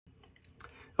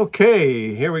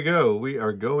Okay, here we go. We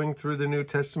are going through the New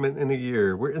Testament in a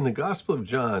year. We're in the Gospel of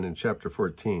John in chapter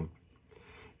 14.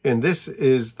 And this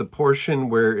is the portion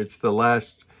where it's the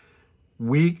last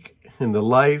week in the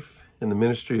life and the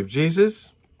ministry of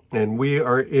Jesus. And we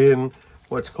are in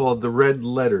what's called the red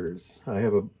letters. I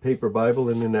have a paper Bible,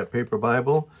 and in that paper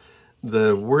Bible,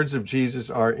 the words of Jesus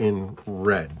are in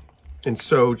red. And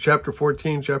so chapter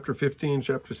 14, chapter 15,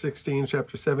 chapter 16,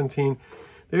 chapter 17,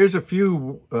 there's a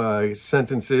few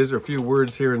sentences or a few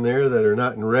words here and there that are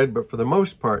not in red, but for the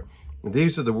most part,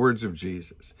 these are the words of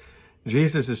Jesus.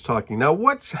 Jesus is talking. Now,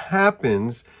 what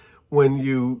happens when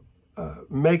you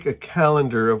make a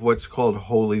calendar of what's called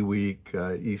Holy Week,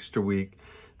 Easter week,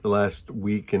 the last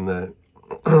week in the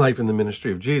life and the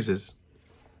ministry of Jesus,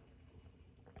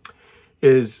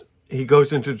 is he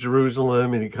goes into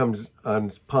Jerusalem and he comes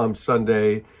on Palm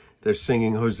Sunday. They're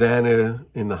singing Hosanna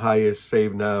in the highest,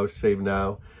 save now, save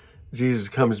now. Jesus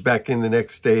comes back in the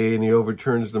next day and he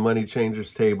overturns the money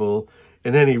changer's table.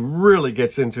 And then he really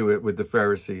gets into it with the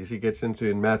Pharisees. He gets into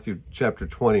in Matthew chapter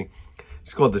 20.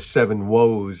 It's called the seven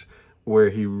woes,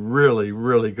 where he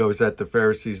really goes at the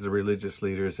Pharisees, the religious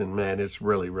leaders. And man, it's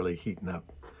really heating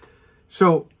up.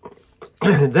 So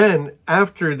then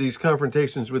after these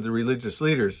confrontations with the religious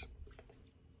leaders,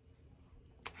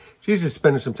 Jesus is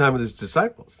spending some time with his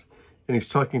disciples. And he's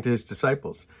talking to his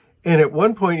disciples. And at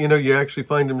one point, you actually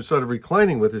find him sort of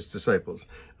reclining with his disciples.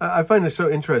 I find this so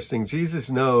interesting. Jesus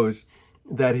knows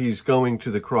that he's going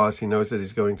to the cross. He knows that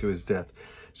he's going to his death.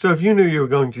 So if you knew you were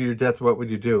going to your death, what would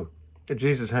you do?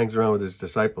 Jesus hangs around with his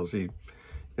disciples. He's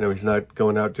not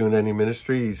going out doing any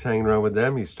ministry. He's hanging around with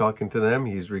them. He's talking to them.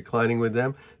 He's reclining with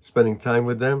them, spending time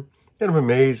with them. Kind of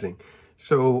amazing.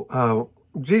 So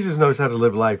Jesus knows how to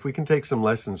live life. We can take some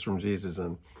lessons from Jesus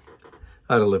on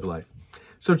how to live life.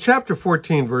 So chapter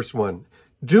 14, verse 1,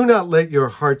 do not let your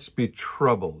hearts be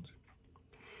troubled.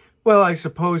 Well, I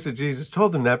suppose that Jesus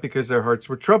told them that because their hearts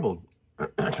were troubled.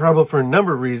 Troubled for a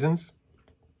number of reasons.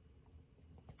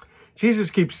 Jesus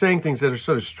keeps saying things that are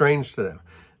sort of strange to them.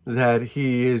 That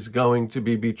he is going to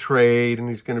be betrayed, and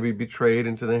he's going to be betrayed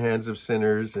into the hands of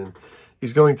sinners, and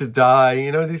he's going to die.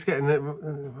 These guys,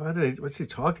 what's he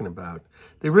talking about?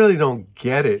 They really don't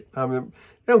get it. They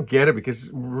don't get it because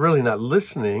they're really not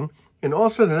listening. And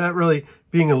also, they're not really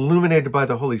being illuminated by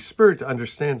the Holy Spirit to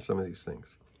understand some of these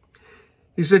things.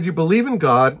 He said, you believe in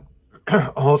God,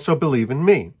 also believe in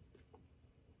me.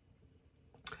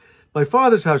 My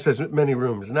Father's house has many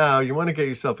rooms. Now, you want to get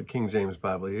yourself a King James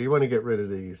Bible. You want to get rid of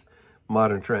these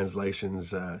modern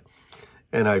translations,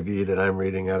 NIV that I'm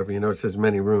reading out of. It says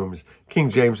many rooms. King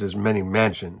James says many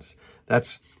mansions.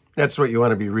 That's what you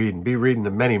want to be reading. Be reading the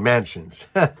many mansions.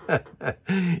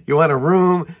 You want a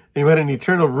room, you want an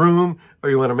eternal room, or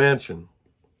you want a mansion.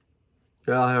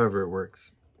 Well, however it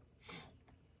works.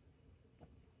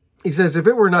 He says, if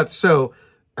it were not so,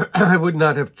 I would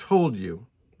not have told you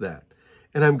that.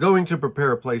 And I'm going to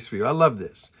prepare a place for you. I love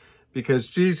this because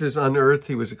Jesus on earth,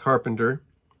 he was a carpenter.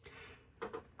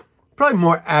 Probably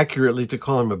more accurately to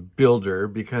call him a builder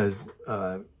because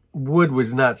wood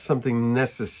was not something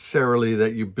necessarily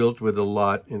that you built with a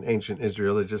lot in ancient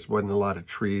Israel. There just wasn't a lot of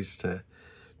trees to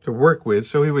work with.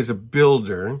 So he was a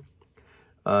builder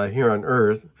here on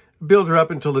earth. A builder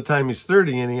up until the time he's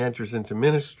 30 and he enters into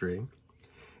ministry.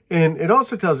 And it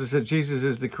also tells us that Jesus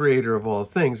is the creator of all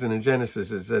things. And in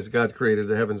Genesis, it says God created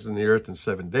the heavens and the earth in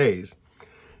 7 days.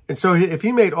 And so if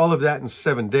he made all of that in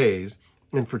 7 days,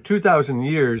 and for 2,000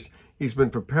 years, he's been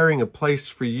preparing a place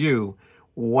for you,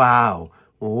 wow.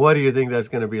 What do you think that's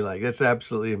going to be like? That's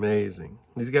absolutely amazing.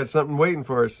 He's got something waiting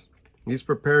for us. He's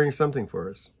preparing something for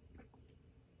us.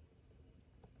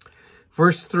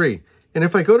 Verse 3, and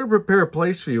if I go to prepare a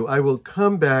place for you, I will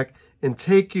come back and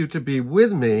take you to be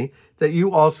with me, that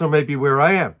you also may be where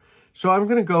I am. So I'm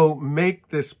going to go make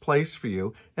this place for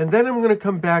you, and then I'm going to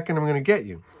come back and I'm going to get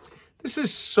you. This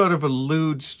is sort of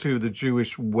alludes to the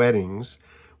Jewish weddings,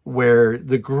 where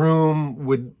the groom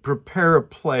would prepare a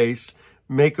place,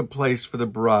 make a place for the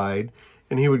bride,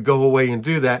 and he would go away and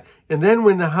do that. And then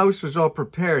when the house was all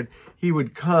prepared, he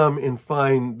would come and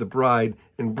find the bride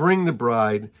and bring the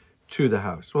bride to the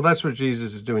house. Well, that's what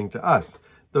Jesus is doing to us.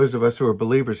 Those of us who are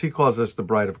believers, he calls us the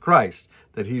bride of Christ,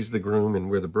 that he's the groom and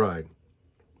we're the bride.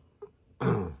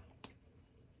 And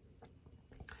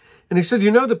he said,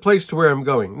 you know the place to where I'm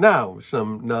going. Now,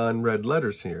 some non-red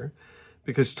letters here,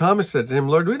 because Thomas said to him,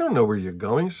 Lord, we don't know where you're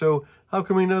going, so how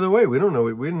can we know the way? We don't know.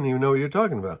 We didn't even know what you're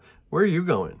talking about. Where are you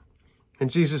going? And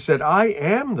Jesus said, I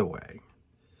am the way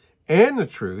and the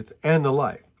truth and the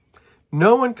life.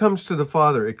 No one comes to the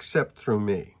Father except through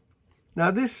me.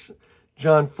 Now this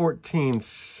John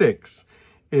 14:6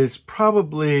 is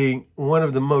probably one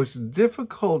of the most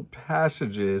difficult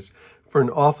passages for an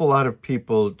awful lot of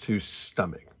people to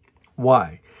stomach.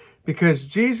 Why? Because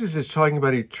Jesus is talking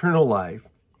about eternal life,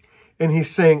 and he's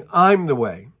saying, I'm the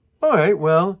way. All right,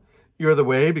 well, you're the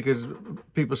way, because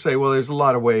people say, well, there's a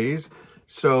lot of ways,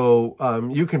 so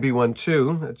you can be one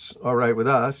too. That's all right with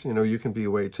us. You can be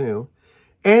a way too.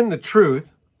 And the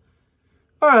truth.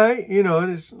 All right,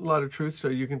 there's a lot of truth, so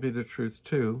you can be the truth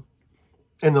too.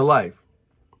 And the life.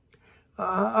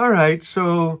 All right,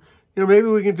 so, maybe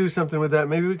we can do something with that.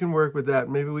 Maybe we can work with that.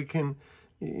 Maybe we can,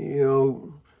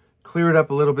 clear it up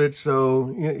a little bit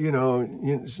so,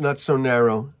 it's not so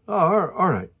narrow. Oh, all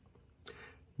right.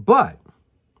 But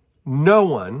no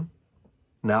one,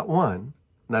 not one,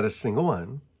 not a single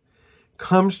one,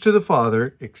 comes to the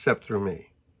Father except through me.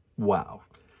 Wow.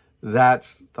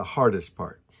 That's the hardest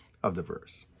part of the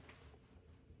verse.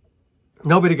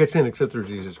 Nobody gets in except through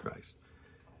Jesus Christ.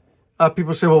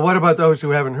 People say, well, what about those who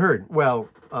haven't heard? Well,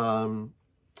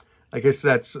 I guess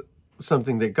that's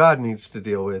something that God needs to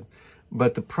deal with.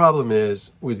 But the problem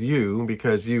is with you,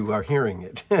 because you are hearing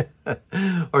it,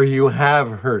 or you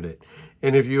have heard it.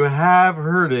 And if you have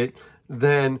heard it,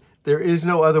 then there is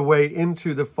no other way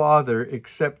into the Father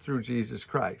except through Jesus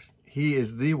Christ. He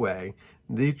is the way,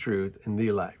 the truth, and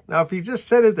the life. Now, if he just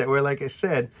said it that way, like I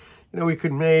said, we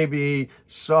could maybe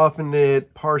soften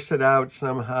it, parse it out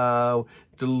somehow,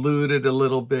 dilute it a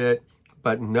little bit.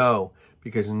 But no,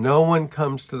 because no one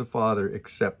comes to the Father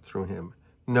except through him.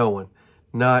 No one,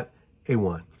 not a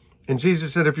one. And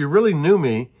Jesus said, if you really knew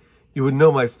me, you would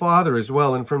know my Father as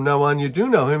well. And from now on, you do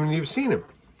know him and you've seen him.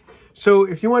 So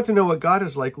if you want to know what God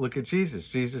is like, look at Jesus.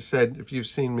 Jesus said, if you've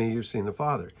seen me, you've seen the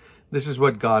Father. This is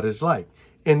what God is like.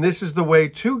 And this is the way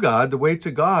to God. The way to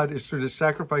God is through the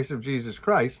sacrifice of Jesus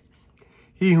Christ.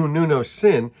 He who knew no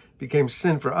sin became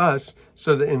sin for us,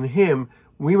 so that in him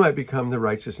we might become the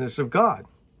righteousness of God.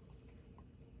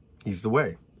 He's the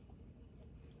way.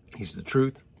 He's the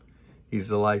truth. He's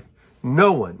the life.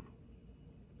 No one,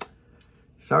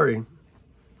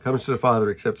 comes to the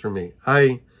Father except through me.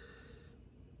 I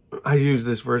used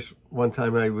this verse one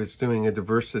time. I was doing a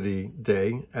diversity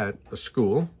day at a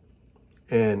school,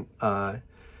 and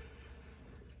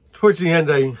towards the end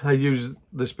I used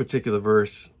this particular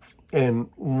verse, and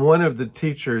one of the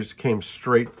teachers came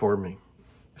straight for me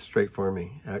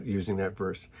at using that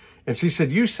verse. And she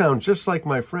said, you sound just like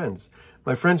my friends.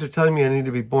 My friends are telling me I need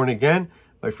to be born again.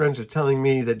 My friends are telling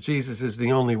me that Jesus is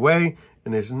the only way,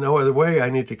 and there's no other way.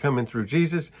 I need to come in through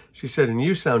Jesus. She said, and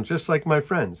you sound just like my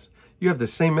friends. You have the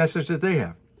same message that they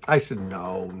have. I said,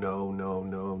 no.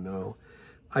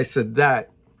 I said, that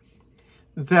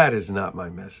is not my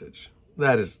message.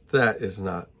 That is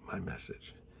not my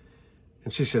message.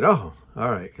 And she said, oh,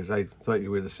 all right, because I thought you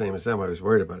were the same as them. I was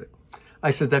worried about it. I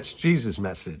said, that's Jesus'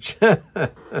 message.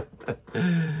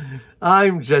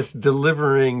 I'm just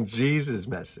delivering Jesus'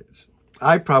 message.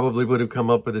 I probably would have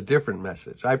come up with a different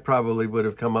message. I probably would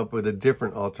have come up with a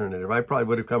different alternative. I probably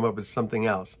would have come up with something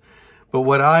else. But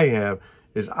what I have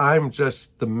is I'm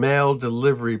just the mail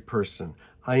delivery person.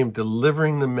 I am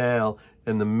delivering the mail,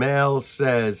 and the mail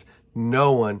says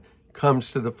no one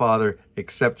comes to the Father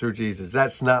except through Jesus.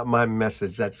 That's not my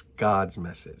message. That's God's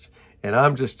message. And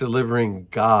I'm just delivering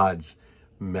God's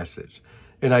message.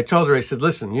 And I told her, I said,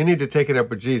 listen, you need to take it up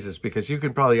with Jesus, because you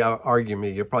can probably argue me.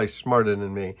 You're probably smarter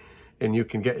than me. And you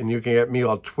can get me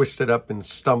all twisted up and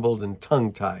stumbled and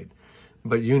tongue-tied.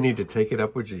 But you need to take it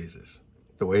up with Jesus,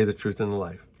 the way, the truth, and the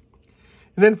life.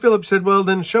 And then Philip said, well,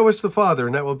 then show us the Father,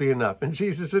 and that will be enough. And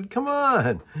Jesus said, come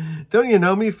on. Don't you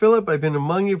know me, Philip? I've been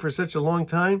among you for such a long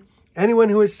time. Anyone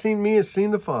who has seen me has seen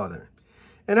the Father.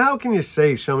 And how can you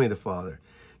say, show me the Father?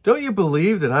 Don't you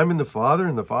believe that I'm in the Father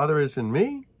and the Father is in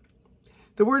me?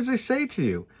 The words I say to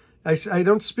you, I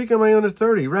don't speak on my own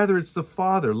authority. Rather, it's the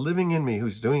Father living in me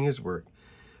who's doing his work.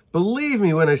 Believe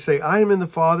me when I say I am in the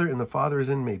Father and the Father is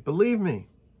in me. Believe me.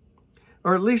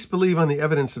 Or at least believe on the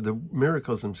evidence of the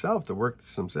miracles themselves, the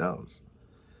works themselves.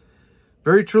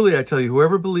 Very truly, I tell you,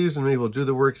 whoever believes in me will do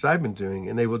the works I've been doing,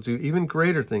 and they will do even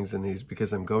greater things than these,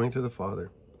 because I'm going to the Father.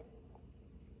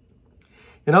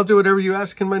 And I'll do whatever you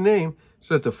ask in my name,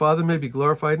 so that the Father may be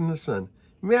glorified in the Son.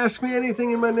 You may ask me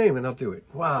anything in my name, and I'll do it.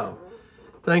 Wow.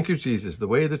 Thank you, Jesus, the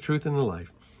way, the truth, and the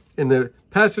life. And the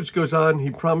passage goes on.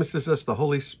 He promises us the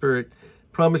Holy Spirit,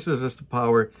 promises us the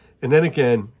power. And then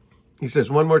again, he says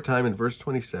one more time in verse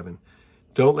 27,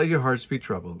 don't let your hearts be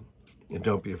troubled, and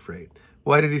don't be afraid.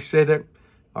 Why did he say that?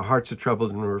 Our hearts are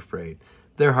troubled and we're afraid.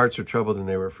 Their hearts were troubled and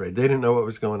they were afraid. They didn't know what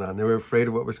was going on. They were afraid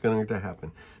of what was going to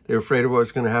happen. They were afraid of what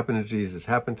was going to happen to Jesus,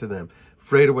 happen to them.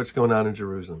 Afraid of what's going on in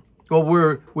Jerusalem.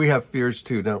 Well, we have fears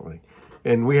too, don't we?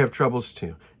 And we have troubles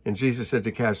too. And Jesus said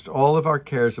to cast all of our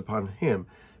cares upon him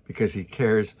because he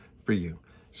cares for you.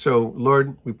 So,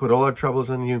 Lord, we put all our troubles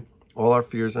on you, all our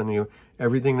fears on you,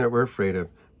 everything that we're afraid of,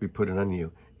 we put it on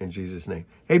you in Jesus' name.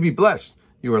 Hey, be blessed.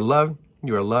 You are loved.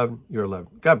 You are loved. You are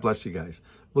loved. God bless you guys.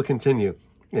 We'll continue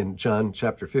in John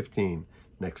chapter 15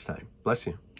 next time. Bless you.